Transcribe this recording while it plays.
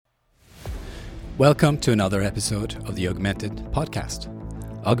Welcome to another episode of the Augmented podcast.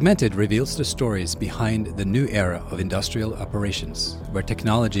 Augmented reveals the stories behind the new era of industrial operations, where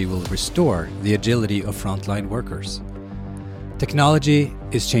technology will restore the agility of frontline workers. Technology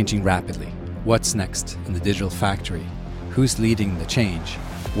is changing rapidly. What's next in the digital factory? Who's leading the change?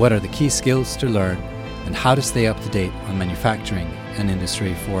 What are the key skills to learn? And how to stay up to date on manufacturing and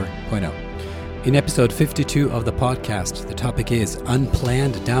Industry 4.0. In episode 52 of the podcast, the topic is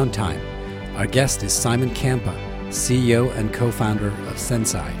unplanned downtime. Our guest is Simon Campa, CEO and co-founder of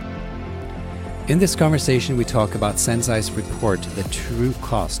Senseye. In this conversation, we talk about Senseye's report, The True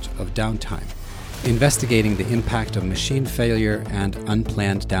Cost of Downtime, investigating the impact of machine failure and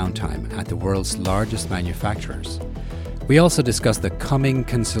unplanned downtime at the world's largest manufacturers. We also discuss the coming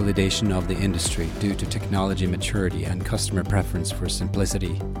consolidation of the industry due to technology maturity and customer preference for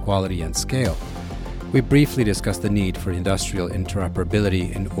simplicity, quality, and scale. We briefly discuss the need for industrial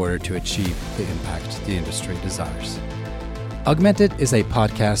interoperability in order to achieve the impact the industry desires. Augmented is a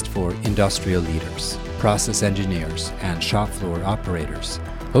podcast for industrial leaders, process engineers, and shop floor operators,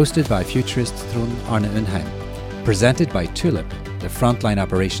 hosted by futurist Trond Arne Undheim, presented by Tulip, the frontline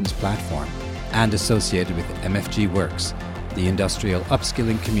operations platform, and associated with MFG Works, the industrial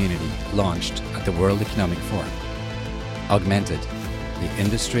upskilling community launched at the World Economic Forum. Augmented, the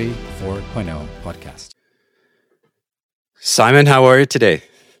Industry 4.0 podcast. Simon, how are you today?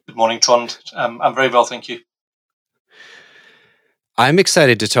 Good morning, Trond. I'm very well, thank you. I'm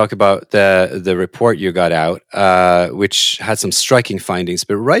excited to talk about the report you got out, which had some striking findings.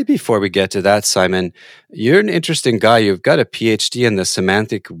 But right before we get to that, Simon, you're an interesting guy. You've got a PhD in the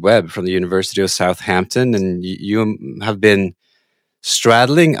semantic web from the University of Southampton, and you have been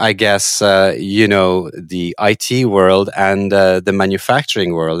straddling, I guess, the IT world and the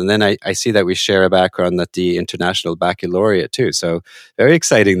manufacturing world. And then I see that we share a background at the International Baccalaureate too. So very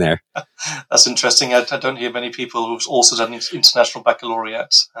exciting there. That's interesting. I don't hear many people who've also done International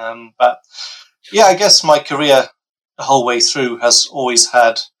Baccalaureate. But yeah, I guess my career the whole way through is always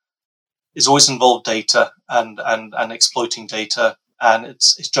involved data and exploiting data. And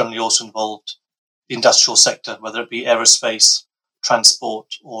it's generally also involved the industrial sector, whether it be aerospace, transport,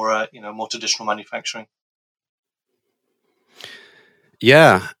 or more traditional manufacturing.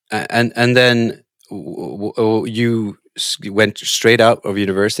 Yeah, and then you went straight out of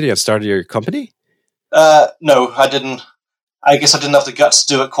university and started your company? No, I didn't. I guess I didn't have the guts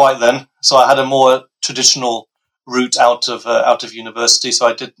to do it quite then. So I had a more traditional route out of university. So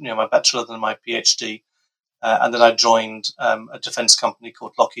I did my bachelor and my PhD, and then I joined a defense company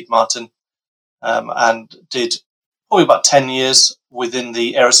called Lockheed Martin, and did probably about 10 years within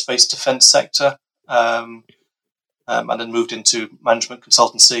the aerospace defense sector, and then moved into management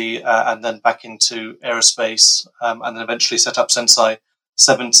consultancy, and then back into aerospace, and then eventually set up Senseye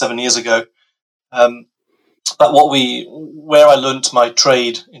seven years ago. But where I learnt my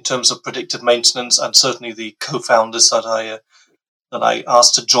trade in terms of predictive maintenance, and certainly the co-founders that I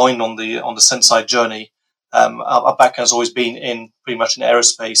asked to join on the Senseye journey, our background has always been pretty much in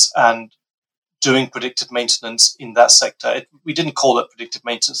aerospace and doing predictive maintenance in that sector. We didn't call it predictive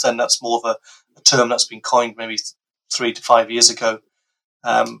maintenance then. That's more of a term that's been coined maybe 3 to 5 years ago.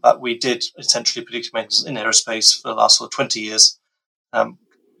 But we did essentially predictive maintenance in aerospace for the last 20 years.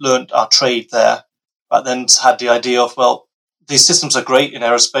 Learned our trade there, but then had the idea of, well, these systems are great in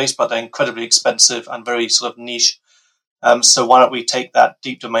aerospace, but they're incredibly expensive and very sort of niche. So why don't we take that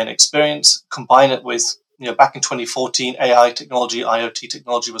deep domain experience, combine it with back in 2014, AI technology, IoT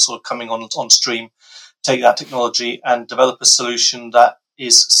technology was sort of coming on stream. Take that technology and develop a solution that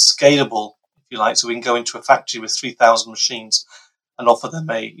is scalable, if you like. So we can go into a factory with 3,000 machines and offer them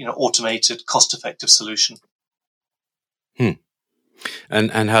a automated, cost-effective solution.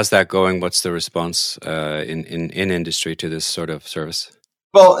 And how's that going? What's the response in industry to this sort of service?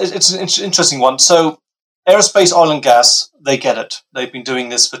 Well, it's an interesting one. So aerospace, oil and gas, they get it. They've been doing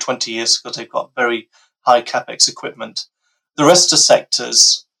this for 20 years because they've got very high capex equipment. The rest of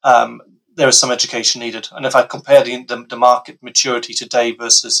sectors, there is some education needed. And if I compare the market maturity today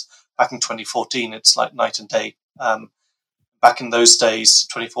versus back in 2014, it's like night and day. Back in those days,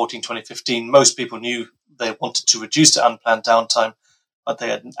 2014, 2015, most people knew they wanted to reduce the unplanned downtime, but they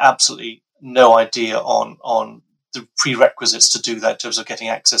had absolutely no idea on the prerequisites to do that in terms of getting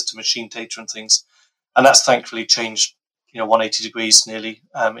access to machine data and things. And that's thankfully changed, 180 degrees nearly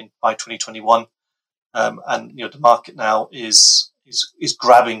by 2021. And the market now is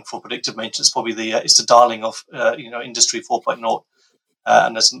grabbing for predictive maintenance. Probably it's the darling of Industry 4.0,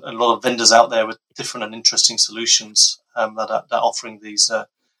 and there's a lot of vendors out there with different and interesting solutions that are offering this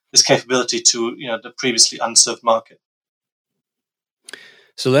capability to the previously unserved market.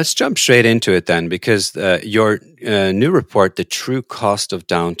 So let's jump straight into it then, because your new report, The True Cost of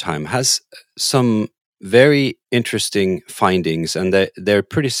Downtime, has some very interesting findings, and they're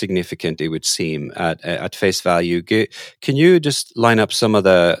pretty significant, it would seem, at face value. Can you just line up some of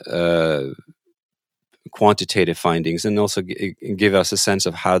the quantitative findings and also give us a sense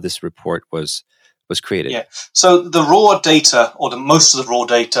of how this report was created? Yeah. So the raw data, or most of the raw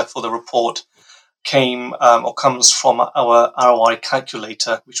data for the report, came or comes from our ROI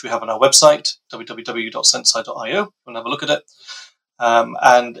calculator, which we have on our website, www.senseye.io. You can have a look at it.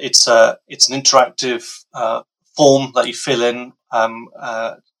 And it's an interactive form that you fill in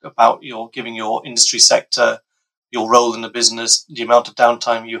about giving your industry sector, your role in the business, the amount of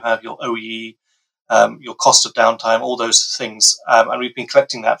downtime you have, your OEE, your cost of downtime, all those things. And we've been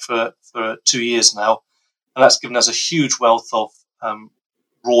collecting that for 2 years now. And that's given us a huge wealth of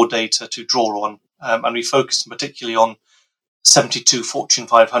raw data to draw on. And we focused particularly on 72 Fortune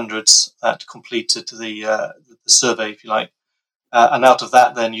 500s that completed the survey, if you like. And out of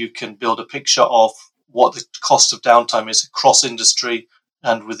that, then you can build a picture of what the cost of downtime is across industry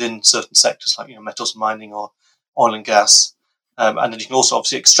and within certain sectors like metals and mining or oil and gas. And then you can also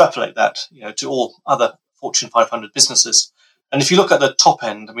obviously extrapolate that to all other Fortune 500 businesses. And if you look at the top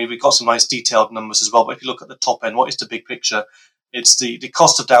end, I mean, we've got some nice detailed numbers as well, but if you look at the top end, what is the big picture? It's the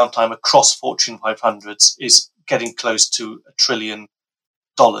cost of downtime across Fortune 500s is getting close to $1 trillion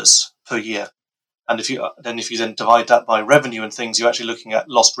per year. And if you then divide that by revenue and things, you're actually looking at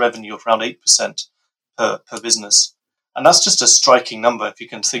lost revenue of around 8% per business. And that's just a striking number if you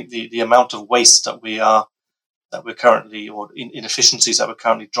can think the amount of waste that we're currently, or inefficiencies that we're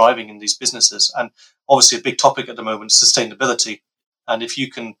currently driving in these businesses. And obviously a big topic at the moment is sustainability. And if you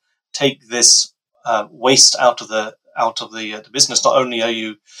can take this waste out of the business, not only are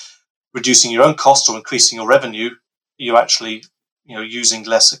you reducing your own cost or increasing your revenue, you're actually using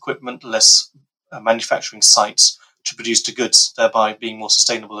less equipment, less manufacturing sites to produce the goods, thereby being more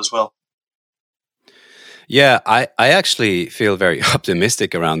sustainable as well. Yeah, I actually feel very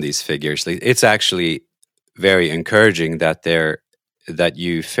optimistic around these figures. It's actually very encouraging that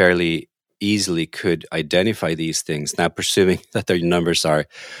you fairly easily could identify these things. Now, presuming that their numbers are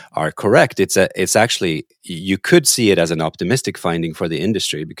correct, it's actually, you could see it as an optimistic finding for the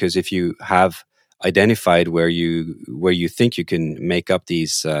industry, because if you have identified where you think you can make up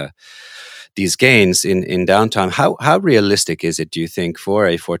these gains in downtime, how realistic is it, do you think, for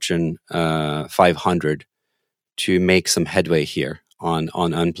a Fortune 500 to make some headway here on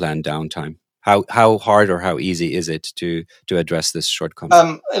unplanned downtime? How hard or how easy is it to address this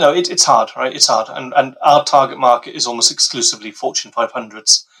shortcoming? It's hard, right? It's hard, and our target market is almost exclusively Fortune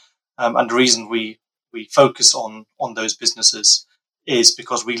 500s, and the reason we focus on those businesses is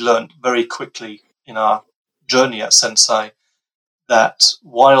because we learned very quickly in our journey at Senseye that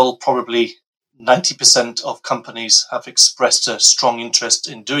while probably 90% of companies have expressed a strong interest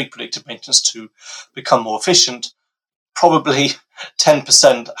in doing predictive maintenance to become more efficient, probably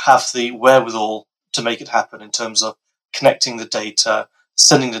 10% have the wherewithal to make it happen in terms of connecting the data,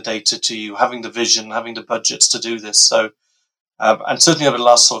 sending the data to you, having the vision, having the budgets to do this. So, and certainly over the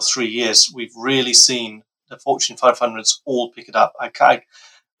last sort of 3 years, we've really seen the Fortune 500s all pick it up.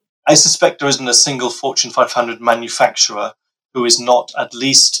 I suspect there isn't a single Fortune 500 manufacturer who is not at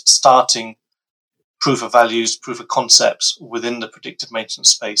least starting proof of values, proof of concepts within the predictive maintenance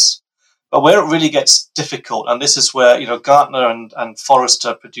space. But where it really gets difficult, and this is where Gartner and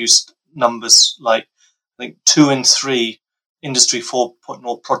Forrester produced numbers like, I think 2 in 3 Industry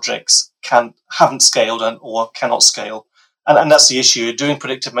 4.0 projects haven't scaled or cannot scale, and that's the issue. You're doing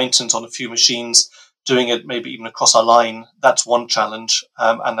predictive maintenance on a few machines, doing it maybe even across a line. That's one challenge,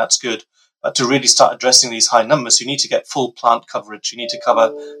 and that's good. But to really start addressing these high numbers, you need to get full plant coverage. You need to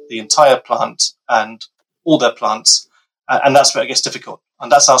cover the entire plant and all their plants, and that's where it gets difficult.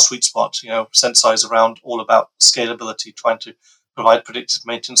 And that's our sweet spot. Senseye is around all about scalability, trying to provide predictive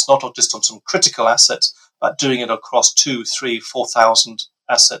maintenance, not just on some critical assets, but doing it across 2, 3, 4,000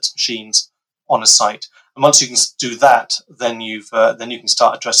 assets, machines on a site. And once you can do that, then you can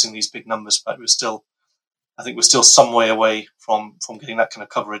start addressing these big numbers. But we're still some way away from getting that kind of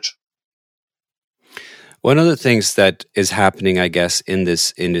coverage. One of the things that is happening, I guess, in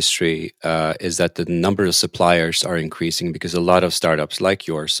this industry is that the number of suppliers are increasing, because a lot of startups like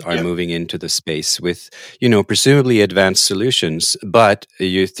yours are moving into the space with, presumably advanced solutions, but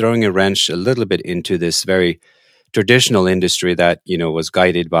you're throwing a wrench a little bit into this very traditional industry that, was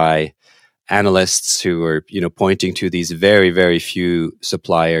guided by analysts who were, pointing to these very, very few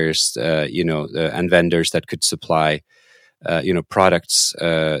suppliers, and vendors that could supply products,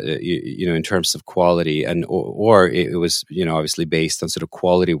 in terms of quality, and or it was, obviously based on sort of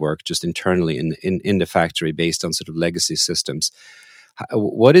quality work just internally in the factory based on sort of legacy systems.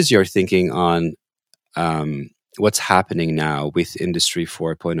 What is your thinking on what's happening now with Industry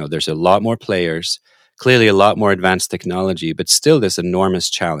 4.0? There's a lot more players, clearly a lot more advanced technology, but still this enormous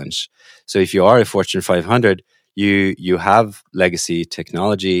challenge. So if you are a Fortune 500, you have legacy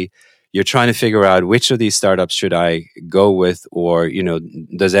technology. You're trying to figure out which of these startups should I go with, or,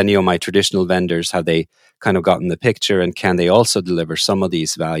 does any of my traditional vendors, have they kind of gotten the picture, and can they also deliver some of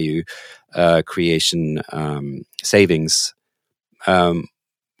these value creation savings?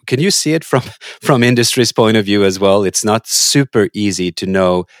 Can you see it from industry's point of view as well? It's not super easy to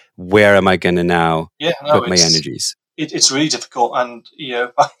know where am I going to now put my energies. It's really difficult, and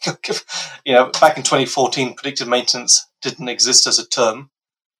back in 2014, predictive maintenance didn't exist as a term,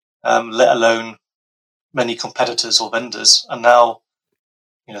 let alone many competitors or vendors, and now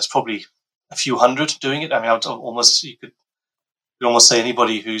there's probably a few hundred doing it. I mean, you could almost say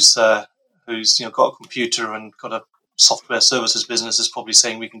anybody who's got a computer and got a software services business is probably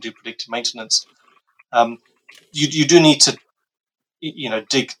saying we can do predictive maintenance. You do need to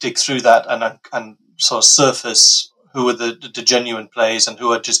dig through that and sort of surface who are the genuine players and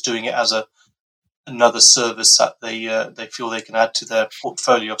who are just doing it as another service that they feel they can add to their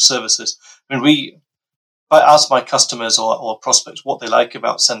portfolio of services. I mean, if I ask my customers or prospects what they like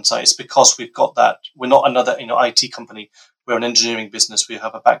about Senseye, it's because we've got that. We're not another IT company. We're an engineering business. We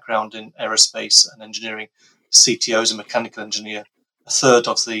have a background in aerospace and engineering. CTO is a mechanical engineer. A third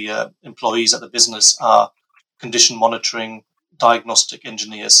of the employees at the business are condition monitoring, diagnostic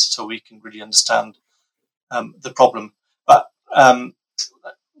engineers, so we can really understand the problem. But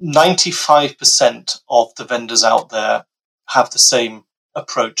 95% of the vendors out there have the same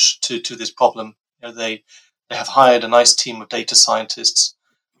approach to this problem. They have hired a nice team of data scientists.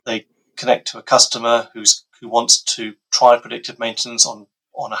 They connect to a customer who wants to try predictive maintenance on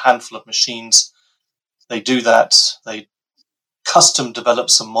a handful of machines. They do that. They custom develop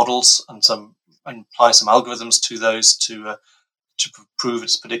some models and apply some algorithms to those to prove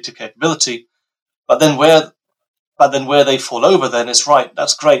its predictive capability. But then where they fall over, then it's right.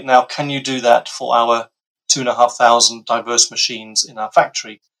 That's great. Now, can you do that for our 2,500 diverse machines in our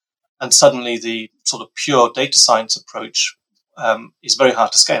factory? And suddenly, the sort of pure data science approach is very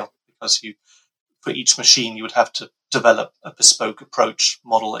hard to scale, because for each machine you would have to develop a bespoke approach,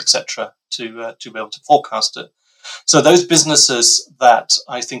 model, etc., to be able to forecast it. So those businesses that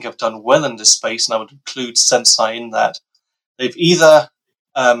I think have done well in this space, and I would include Senseye in that, they've either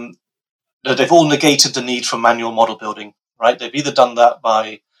they've all negated the need for manual model building, right? They've either done that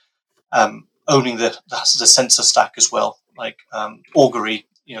by owning the sensor stack as well, like Augury,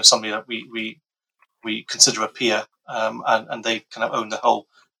 somebody that we consider a peer, and they kind of own the whole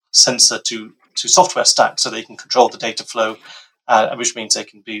sensor to software stack, so they can control the data flow, which means they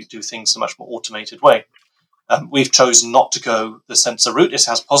can do things in a much more automated way. We've chosen not to go the sensor route. It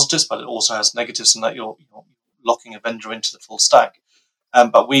has positives, but it also has negatives in that you're locking a vendor into the full stack.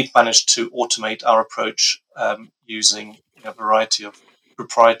 But we've managed to automate our approach using a variety of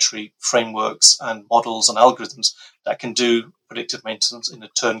proprietary frameworks and models and algorithms that can do predictive maintenance in a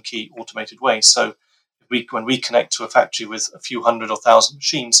turnkey automated way. So when we connect to a factory with a few hundred or thousand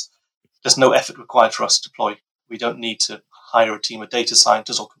machines, there's no effort required for us to deploy. We don't need to hire a team of data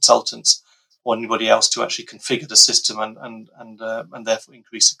scientists or consultants or anybody else to actually configure the system and therefore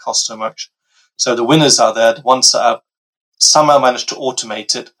increase the cost so much. So the winners are there, the ones that have somehow managed to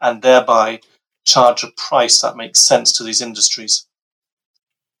automate it and thereby charge a price that makes sense to these industries.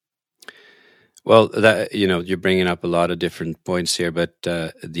 Well, that you're bringing up a lot of different points here, but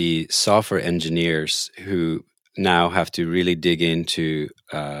the software engineers who now have to really dig into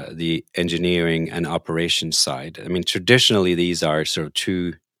the engineering and operations side. I mean, traditionally, these are sort of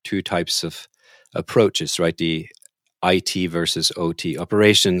two types of approaches, right? The IT versus OT.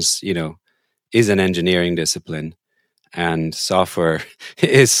 Operations, is an engineering discipline, and software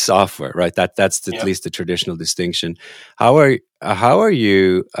is software, right? That's at least the traditional distinction. How are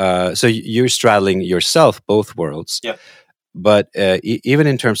you? So you're straddling yourself both worlds. Yeah. But even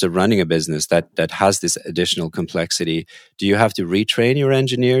in terms of running a business that has this additional complexity, do you have to retrain your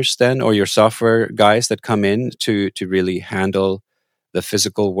engineers then, or your software guys that come in to really handle the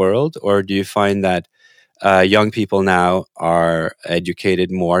physical world? Or do you find that young people now are educated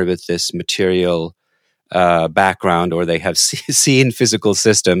more with this material background, or they have seen physical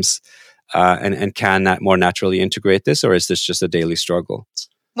systems and can that more naturally integrate this, or is this just a daily struggle?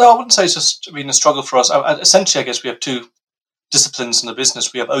 No, I wouldn't say it's just been a struggle for us. Essentially, I guess we have two disciplines in the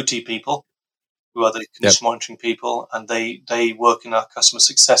business. We have OT people, who are the condition monitoring people, and they work in our customer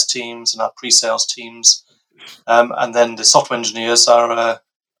success teams and our pre-sales teams. And then the software engineers are,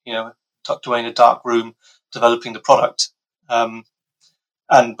 tucked away in a dark room developing the product.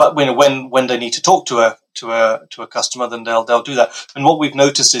 But when they need to talk to a customer, then they'll do that. And what we've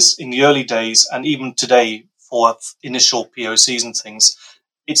noticed is in the early days, and even today for initial POCs and things,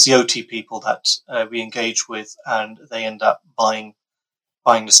 it's the OT people that we engage with, and they end up buying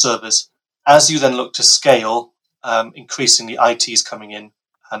the servers. As you then look to scale, increasingly IT is coming in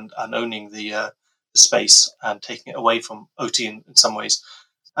and owning the space and taking it away from OT in some ways.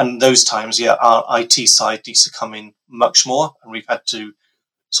 And those times, our IT side needs to come in much more, and we've had to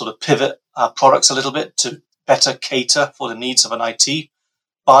sort of pivot our products a little bit to better cater for the needs of an IT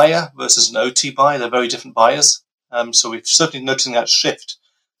buyer versus an OT buyer. They're very different buyers. So we've certainly noticing that shift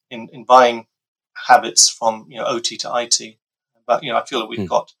in buying habits from OT to IT. But I feel that we've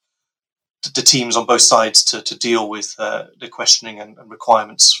got the teams on both sides to deal with the questioning and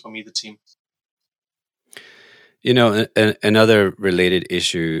requirements from either team. Another related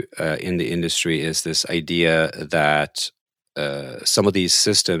issue in the industry is this idea that some of these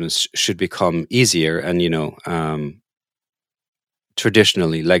systems should become easier, and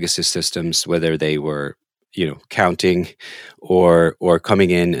traditionally legacy systems, whether they were counting or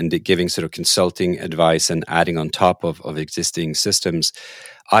coming in and giving sort of consulting advice and adding on top of existing systems,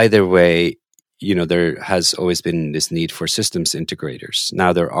 either way, there has always been this need for systems integrators.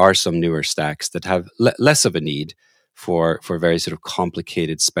 Now there are some newer stacks that have less of a need for very sort of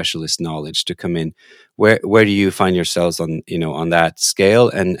complicated specialist knowledge to come in. Where do you find yourselves on that scale,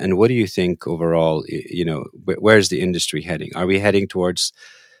 and what do you think overall? Where's the industry heading? Are we heading towards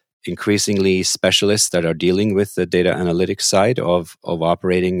increasingly specialists that are dealing with the data analytics side of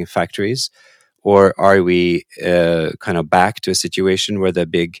operating factories, or are we kind of back to a situation where the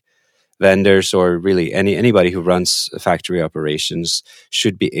big vendors, or really anybody who runs factory operations,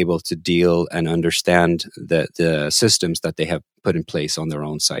 should be able to deal and understand the systems that they have put in place on their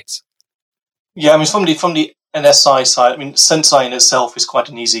own sites? Yeah, I mean, from the NSI side, I mean, Senseye in itself is quite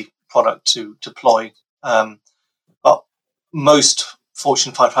an easy product to deploy. But most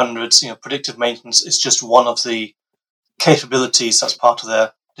Fortune 500s, predictive maintenance is just one of the capabilities that's part of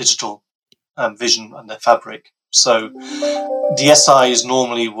their digital vision and their fabric. So the SIs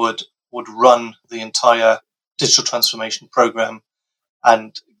normally would run the entire digital transformation program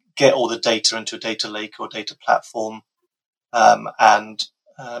and get all the data into a data lake or data platform, and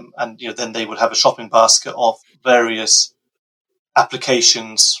then they would have a shopping basket of various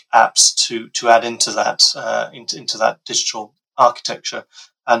applications, apps to add into that into that digital architecture.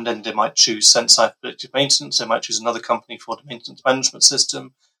 And then they might choose Senseye for predictive maintenance. They might choose another company for the maintenance management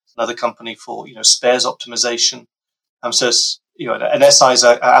system, another company for spares optimization. So it's, and SIs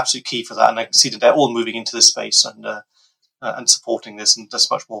are absolutely key for that, and I can see that they're all moving into this space and supporting this, and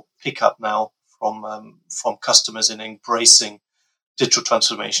there's much more pickup now from customers in embracing digital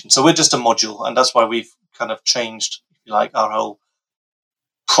transformation. So we're just a module, and that's why we've kind of changed, if you like, our whole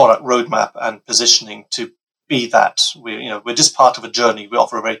product roadmap and positioning to be that we're just part of a journey. We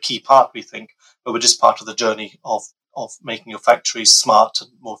offer a very key part, we think, but we're just part of the journey of making your factories smart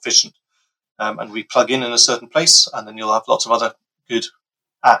and more efficient. And we plug in a certain place, and then you'll have lots of other good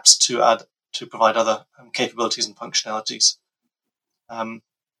apps to add to provide other capabilities and functionalities.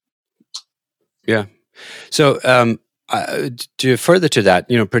 Yeah. So to further to that,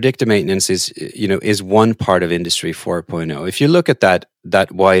 predictive maintenance is one part of Industry 4.0. If you look at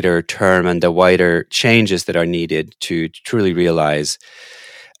that wider term and the wider changes that are needed to truly realize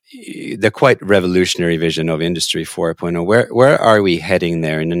the quite revolutionary vision of Industry 4.0, where are we heading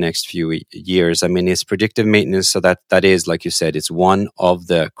there in the next few years? I mean, it's predictive maintenance, so that is, like you said, it's one of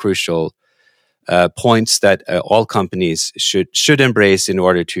the crucial points that all companies should embrace in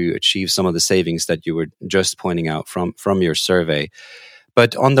order to achieve some of the savings that you were just pointing out from your survey.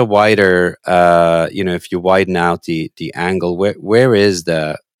 But on the wider, if you widen out the angle, where is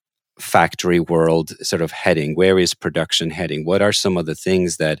the factory world sort of heading? Where is production heading? What are some of the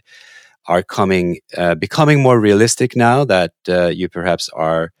things that are becoming more realistic now that you perhaps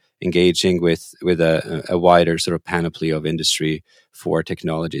are engaging with a wider sort of panoply of Industry 4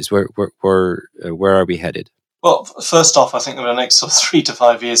 technologies? Where are we headed? Well, first off, I think over the next sort of 3 to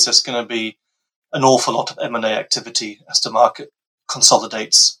 5 years, there's going to be an awful lot of M&A activity as the market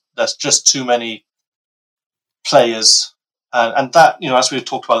consolidates. There's just too many players. And that, as we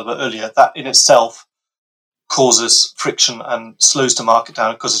talked about a bit earlier, that in itself causes friction and slows the market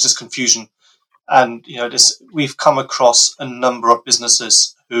down because it's just confusion. And, we've come across a number of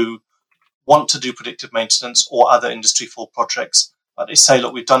businesses who want to do predictive maintenance or other Industry 4 projects, but they say,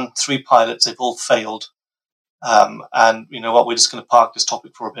 look, we've done 3 pilots, they've all failed, and you know what, we're just going to park this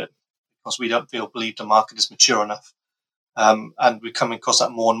topic for a bit because we don't believe the market is mature enough. And we're coming across that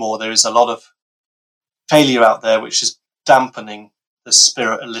more and more. There is a lot of failure out there, which is dampening the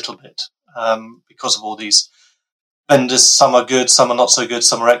spirit a little bit, because of all these vendors. Some are good, some are not so good,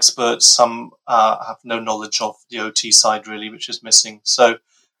 some are experts, some have no knowledge of the OT side really, which is missing. So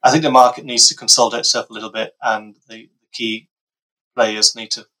I think the market needs to consolidate itself a little bit, and the key players need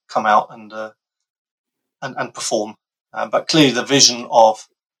to come out and perform. But clearly the vision of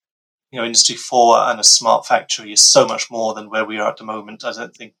Industry 4 and a smart factory is so much more than where we are at the moment. I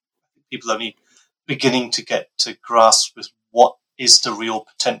don't think people are only beginning to get to grasp with what is the real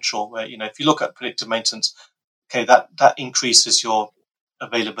potential. Where, if you look at predictive maintenance, okay, that increases your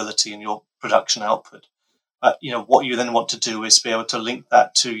availability and your production output. But, what you then want to do is be able to link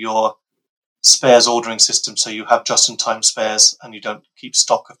that to your spares ordering system, so you have just-in-time spares and you don't keep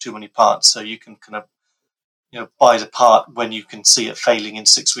stock of too many parts. So you can kind of buy the part when you can see it failing in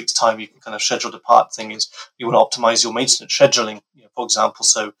 6 weeks' time. You can kind of schedule the part. Thing is, you want to optimize your maintenance scheduling, for example,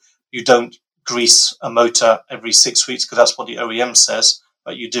 so you don't grease a motor every 6 weeks because that's what the OEM says,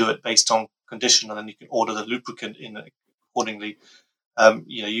 but you do it based on condition, and then you can order the lubricant in accordingly.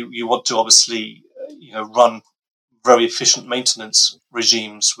 You want to obviously, run very efficient maintenance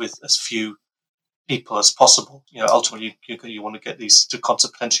regimes with as few people as possible. Ultimately, you want to get these to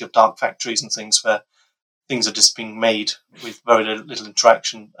concept potentially of dark factories and things where things are just being made with very little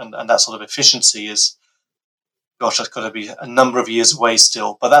interaction, and that sort of efficiency is, gosh, that's got to be a number of years away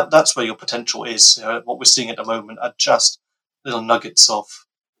still. But that's where your potential is. What we're seeing at the moment are just little nuggets of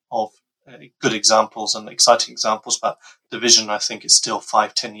good examples and exciting examples, but the vision, I think, is still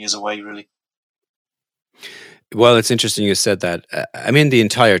 5-10 years away, really. Well, it's interesting you said that. I mean, the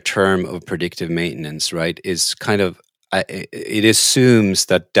entire term of predictive maintenance, right, is kind of, it assumes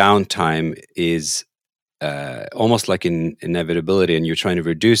that downtime is almost like an inevitability, and you're trying to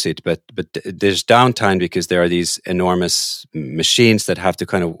reduce it, but there's downtime because there are these enormous machines that have to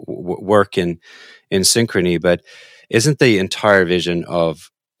kind of work in synchrony. But isn't the entire vision of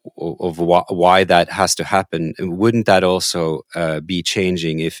why that has to happen, wouldn't that also be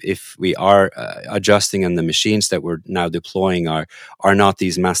changing if we are adjusting, and the machines that we're now deploying are not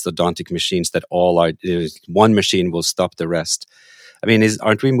these mastodontic machines that all are, one machine will stop the rest? I mean,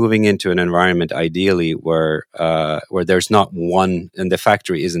 aren't we moving into an environment ideally where there's not one, and the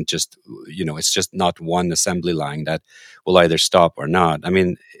factory isn't just, it's just not one assembly line that will either stop or not? I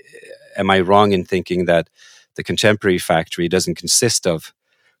mean, am I wrong in thinking that the contemporary factory doesn't consist of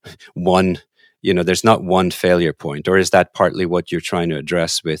one, there's not one failure point, or is that partly what you're trying to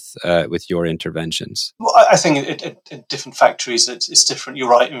address with your interventions? Well, I think in different factories it's different. You're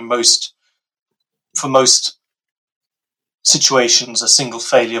right. I mean, for most situations, a single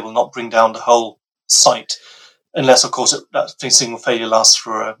failure will not bring down the whole site, unless, of course, that single failure lasts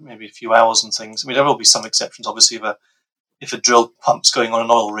for maybe a few hours and things. I mean, there will be some exceptions, obviously. If a drill pump's going on an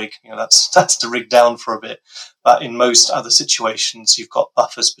oil rig, that's the rig down for a bit. But in most other situations, you've got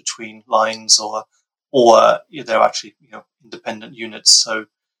buffers between lines, or they're actually independent units. So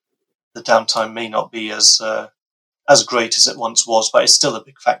the downtime may not be as great as it once was, but it's still a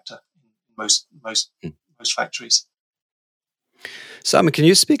big factor in most factories. Simon, can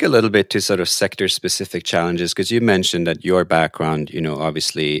you speak a little bit to sort of sector-specific challenges? Because you mentioned that your background,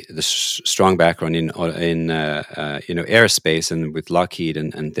 obviously the strong background in aerospace and with Lockheed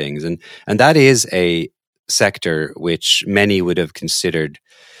and things, and that is a sector which many would have considered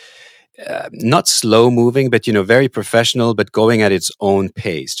not slow-moving, but very professional, but going at its own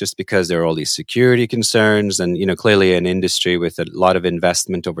pace, just because there are all these security concerns, and clearly an industry with a lot of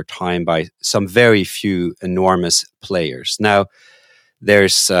investment over time by some very few enormous players. Now,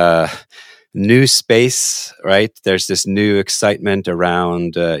 there's new space, right? There's this new excitement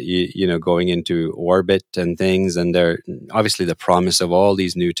around, going into orbit and things, and there obviously the promise of all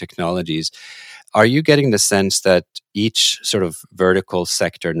these new technologies. Are you getting the sense that each sort of vertical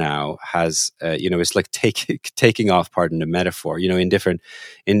sector now has, it's like taking off, pardon the metaphor,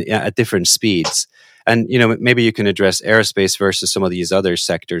 at different speeds? And, maybe you can address aerospace versus some of these other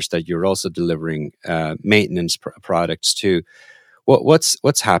sectors that you're also delivering maintenance products to.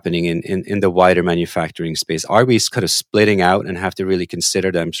 What's happening in the wider manufacturing space? Are we kind of splitting out and have to really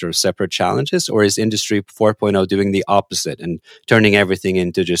consider them sort of separate challenges, or is Industry 4.0 doing the opposite and turning everything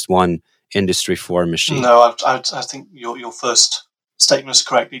into just one Industry 4 machine? No, I think your first statement is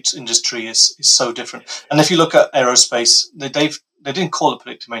correct. Each industry is so different. And if you look at aerospace, they didn't call it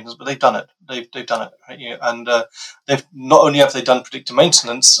predictive maintenance, but they've done it. They've done it, right? And they've not only have they done predictive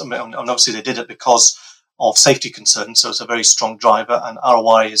maintenance. I mean, obviously they did it because of safety concerns. So it's a very strong driver, and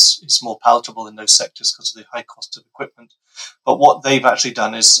ROI is more palatable in those sectors because of the high cost of equipment. But what they've actually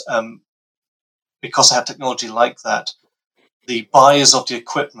done is, because they have technology like that, the buyers of the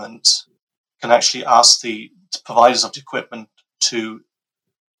equipment can actually ask the providers of the equipment to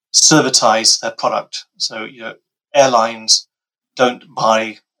servitize their product. So, airlines don't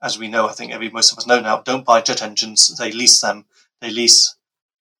buy, as we know, I think most of us know now, don't buy jet engines. They lease them. They lease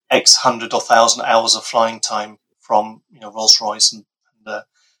X hundred or 1,000 hours of flying time from, Rolls-Royce and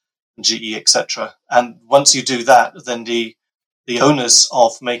GE, etc. And once you do that, then the onus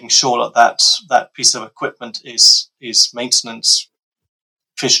of making sure that piece of equipment is maintained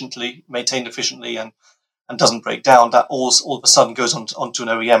efficiently and doesn't break down, that all of a sudden goes onto an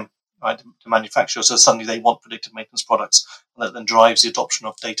OEM, right, the manufacturer. So suddenly they want predictive maintenance products, and that then drives the adoption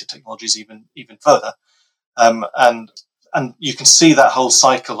of data technologies even further. And you can see that whole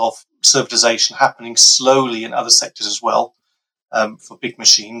cycle of servitization happening slowly in other sectors as well, for big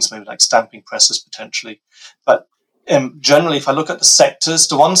machines, maybe like stamping presses potentially. But generally, if I look at the sectors,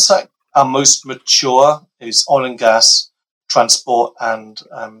 the ones that are most mature is oil and gas, transport, and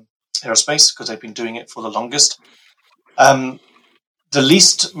aerospace, because they've been doing it for the longest. The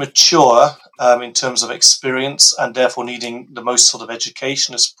least mature in terms of experience and therefore needing the most sort of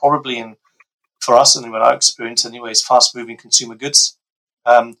education is probably for us, and in our experience anyway, is fast-moving consumer goods,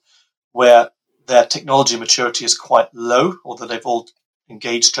 where their technology maturity is quite low, although they've all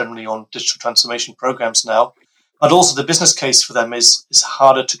engaged generally on digital transformation programs now. But also the business case for them is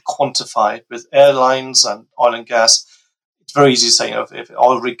harder to quantify. With airlines and oil and gas, it's very easy to say, if an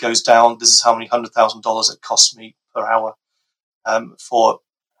oil rig goes down, this is how many $100,000 it costs me per hour. For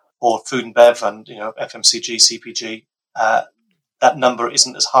food and bev and FMCG, CPG, that number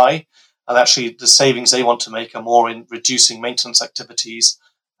isn't as high. And actually, the savings they want to make are more in reducing maintenance activities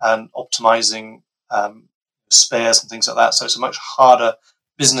and optimizing spares and things like that. So it's a much harder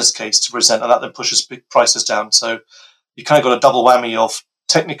business case to present, and that then pushes big prices down. So you kind of got a double whammy of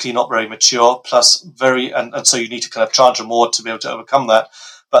technically not very mature, plus and so you need to kind of charge them more to be able to overcome that.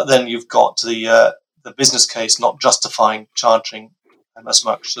 But then you've got the business case not justifying charging as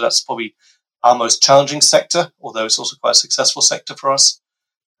much. So that's probably our most challenging sector, although it's also quite a successful sector for us.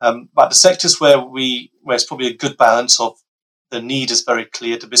 But the sectors where it's probably a good balance of the need is very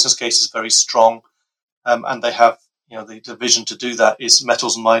clear, the business case is very strong, and they have the vision to do that is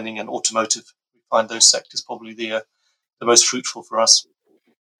metals and mining and automotive. We find those sectors probably the most fruitful for us.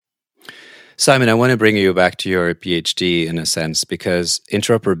 Simon, I want to bring you back to your PhD in a sense, because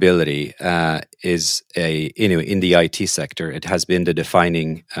interoperability is in the IT sector, it has been the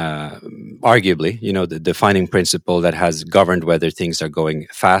defining, arguably, the defining principle that has governed whether things are going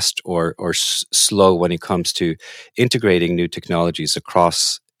fast or slow when it comes to integrating new technologies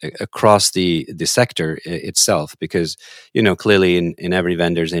across the sector itself, because clearly in every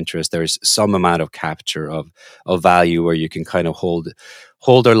vendor's interest there is some amount of capture of value where you can kind of hold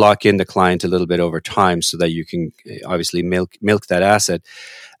or lock in the client a little bit over time so that you can obviously milk that asset.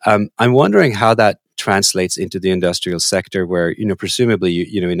 I'm wondering how that translates into the industrial sector, where presumably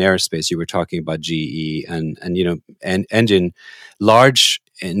in aerospace you were talking about GE and large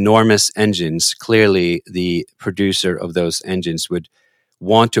enormous engines. Clearly the producer of those engines would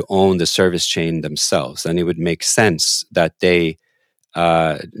want to own the service chain themselves, and it would make sense that they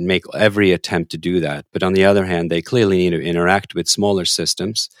make every attempt to do that. But on the other hand, they clearly need to interact with smaller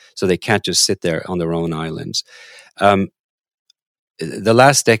systems, so they can't just sit there on their own islands. The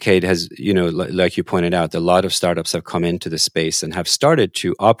last decade has, like you pointed out, a lot of startups have come into the space and have started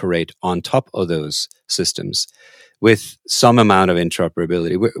to operate on top of those systems with some amount of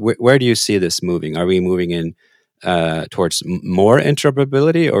interoperability. Where do you see this moving? Are we moving in towards more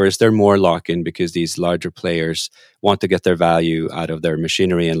interoperability, or is there more lock-in because these larger players want to get their value out of their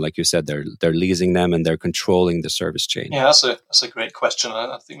machinery, and like you said, they're leasing them and they're controlling the service chain? Yeah, that's a great question.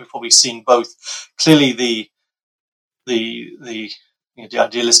 I think we've probably seen both. Clearly, the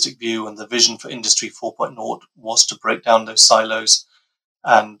idealistic view and the vision for Industry 4.0 was to break down those silos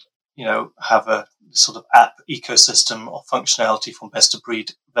and have a sort of app ecosystem of functionality from best of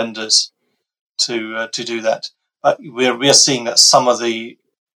breed vendors to do that. But we are seeing that some of the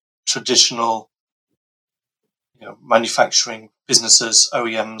traditional manufacturing businesses,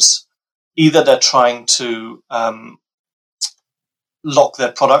 OEMs, either they're trying to lock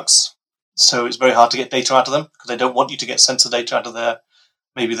their products, so it's very hard to get data out of them because they don't want you to get sensor data out of their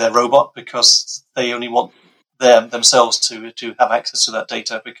robot, because they only want themselves to have access to that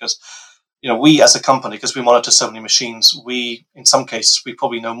data. Because we as a company, because we monitor so many machines, in some cases we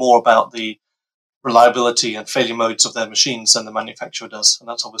probably know more about the reliability and failure modes of their machines than the manufacturer does, and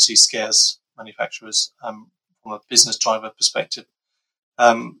that obviously scares manufacturers from a business driver perspective.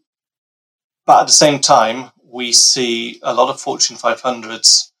 But at the same time, we see a lot of Fortune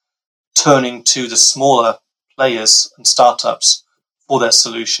 500s turning to the smaller players and startups for their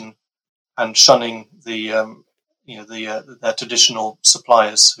solution and shunning their traditional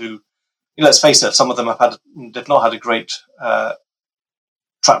suppliers who, let's face it, some of them they've not had a great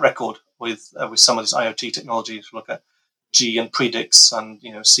track record with some of these IoT technologies. Look at GE and Predix and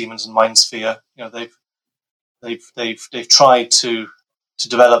Siemens and MindSphere. They've tried to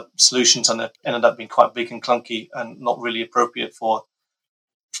develop solutions and it ended up being quite big and clunky and not really appropriate for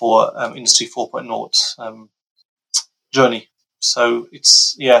Industry 4.0 journey. So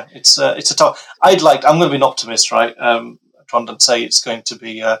it's a tough. I'm going to be an optimist, right? Trying to say it's going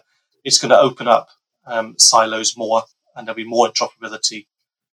to open up silos more and there'll be more interoperability.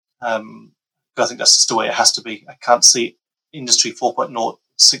 But I think that's just the way it has to be. I can't see Industry 4.0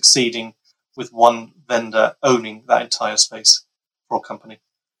 succeeding with one vendor owning that entire space for a company.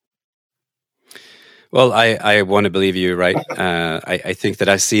 Well, I want to believe you, right? I think that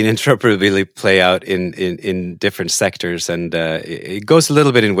I've seen interoperability play out in different sectors, and it goes a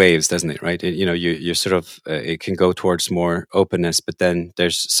little bit in waves, doesn't it? Right? You sort of it can go towards more openness, but then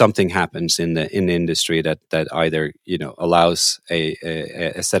there's something happens in the industry that either allows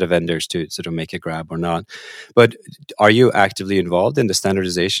a set of vendors to sort of make a grab or not. But are you actively involved in the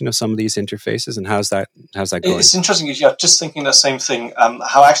standardization of some of these interfaces, and how's that going? It's interesting. Yeah, just thinking the same thing.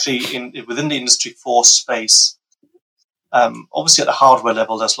 How actually within the Industry 4 space, obviously at the hardware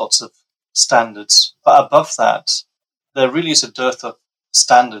level, there's lots of standards, but above that, there really is a dearth of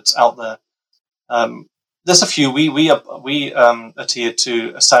standards out there. There's a few. We adhere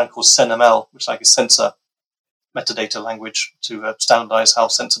to a standard called SenML, which is like a sensor metadata language to standardize how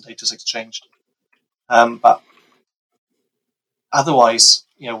sensor data is exchanged. But otherwise,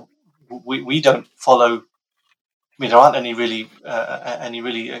 we don't follow. I mean, there aren't any really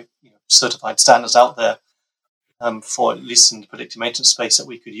certified standards out there for at least in the predictive maintenance space that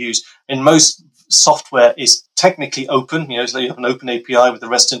we could use. And most software is technically open. So you have an open API with the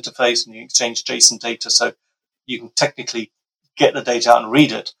REST interface, and you exchange JSON data, so you can technically get the data out and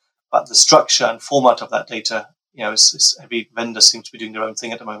read it. But the structure and format of that data, every vendor seems to be doing their own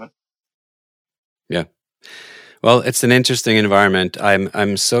thing at the moment. Yeah. Well, it's an interesting environment.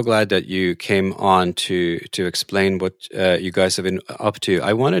 I'm so glad that you came on to explain what you guys have been up to.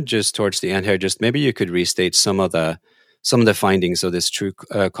 I wanted just towards the end here, just maybe you could restate some of the findings of this true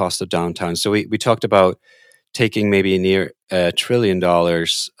cost of downtime. So we talked about taking maybe near $1 trillion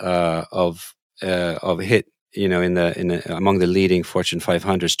of hit, in the among the leading Fortune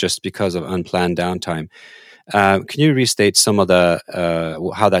 500s just because of unplanned downtime. Can you restate some of the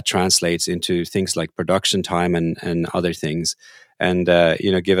how that translates into things like production time and other things, and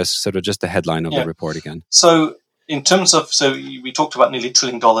give us sort of just the headline of the report again? So in terms of, we talked about nearly $1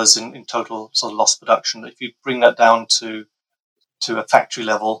 trillion in total sort of lost production. If you bring that down to a factory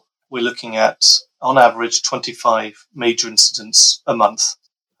level, we're looking at on average 25 major incidents a month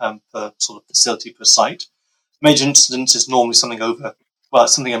per sort of facility per site. Major incidents is normally something over. Well,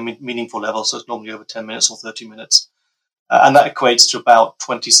 it's something at a meaningful level, so it's normally over 10 minutes or 30 minutes. And that equates to about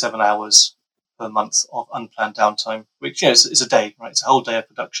 27 hours per month of unplanned downtime, which is a day, right? It's a whole day of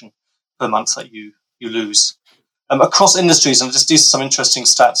production per month that you lose. Across industries, and these are some interesting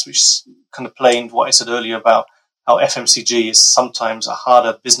stats which kind of play into what I said earlier about how FMCG is sometimes a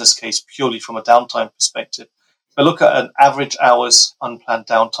harder business case purely from a downtime perspective. If I look at an average hour's unplanned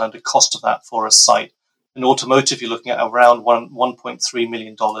downtime, the cost of that for a site. In automotive, you're looking at around $1.3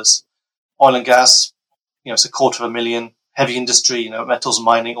 million. Oil and gas, it's $250,000. Heavy industry, metals and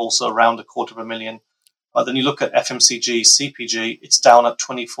mining, also around $250,000. But then you look at FMCG, CPG, it's down at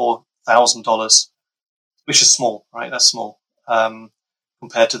 $24,000, which is small, right? That's small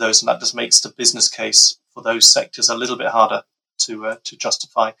compared to those, and that just makes the business case for those sectors a little bit harder to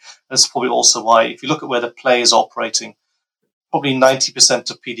justify. And that's probably also why, if you look at where the players are operating, probably 90%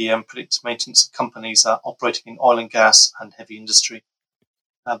 of PDM, predictive maintenance companies, are operating in oil and gas and heavy industry.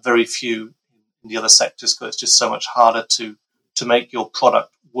 Very few in the other sectors, because it's just so much harder to make your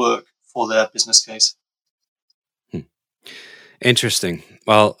product work for their business case. Interesting.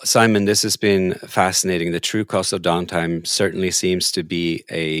 Well, Simon, this has been fascinating. The true cost of downtime certainly seems to be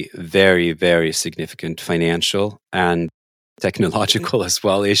a very, very significant financial and technological as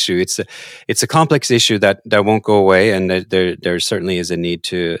well issue. It's a complex issue that won't go away, and there certainly is a need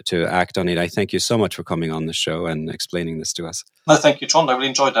to act on it. I thank you so much for coming on the show and explaining this to us. No, thank you, Trond. I really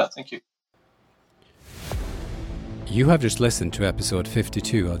enjoyed that. Thank you. You have just listened to episode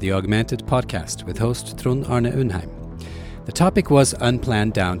 52 of the Augmented Podcast with host Trond Arne Undheim. The topic was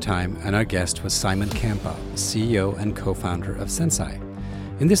unplanned downtime, and our guest was Simon Campa, CEO and co-founder of Senseye.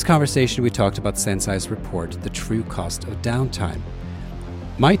 In this conversation, we talked about Senseye's report, The True Cost of Downtime.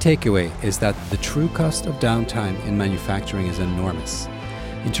 My takeaway is that the true cost of downtime in manufacturing is enormous.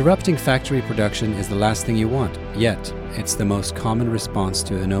 Interrupting factory production is the last thing you want, yet it's the most common response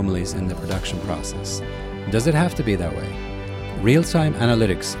to anomalies in the production process. Does it have to be that way? Real-time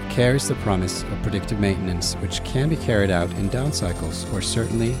analytics carries the promise of predictive maintenance, which can be carried out in down cycles or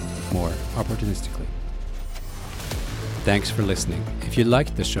certainly more opportunistically. Thanks for listening. If you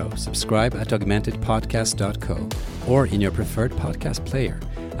liked the show, subscribe at augmentedpodcast.co or in your preferred podcast player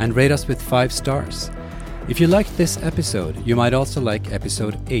and rate us with 5 stars. If you liked this episode, you might also like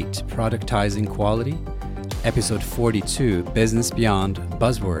episode 8, Productizing Quality, episode 42, Business Beyond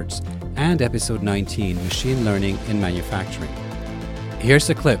Buzzwords, and episode 19, Machine Learning in Manufacturing.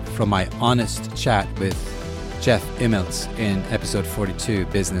 Here's a clip from my honest chat with Jeff Immelt in episode 42,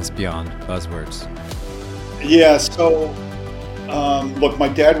 Business Beyond Buzzwords. Yeah, so look, my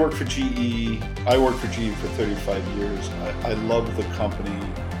dad worked for GE. I worked for GE for 35 years. I love the company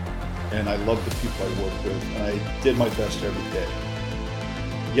and I love the people I work with, and I did my best every day.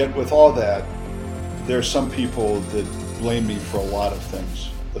 Yet with all that, there's some people that blame me for a lot of things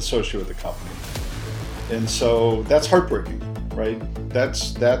associated with the company. And so that's heartbreaking, right?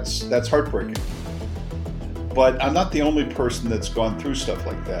 That's heartbreaking. But I'm not the only person that's gone through stuff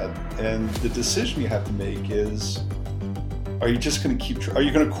like that. And the decision you have to make is, are you just going to are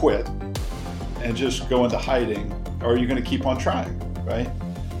you going to quit and just go into hiding, or are you going to keep on trying, right?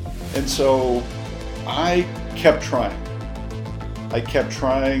 And so I kept trying. I kept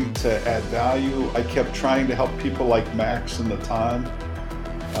trying to add value. I kept trying to help people like Max and Natan.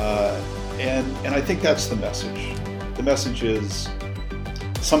 And I think that's the message. The message is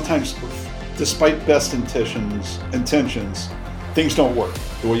sometimes, despite best intentions, things don't work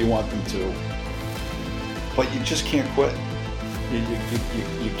the way you want them to. But you just can't quit.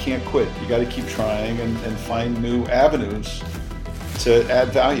 You can't quit. You got to keep trying and find new avenues to add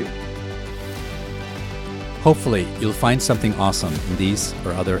value. Hopefully, you'll find something awesome in these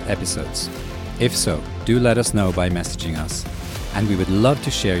or other episodes. If so, do let us know by messaging us, and we would love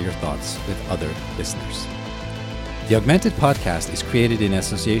to share your thoughts with other listeners. The Augmented Podcast is created in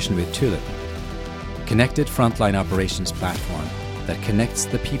association with Tulip, a connected frontline operations platform that connects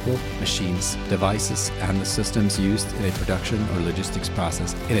the people, machines, devices, and the systems used in a production or logistics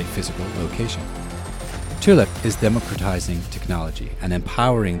process in a physical location. Tulip is democratizing technology and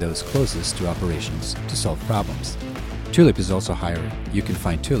empowering those closest to operations to solve problems. Tulip is also hiring. You can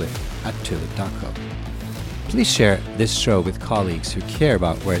find Tulip at tulip.co. Please share this show with colleagues who care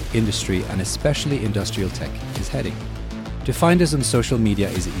about where industry and especially industrial tech is heading. To find us on social media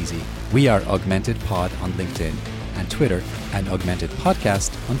is easy. We are Augmented Pod on LinkedIn and Twitter, and Augmented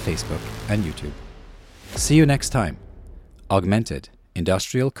Podcast on Facebook and YouTube. See you next time. Augmented,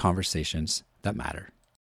 industrial conversations that matter.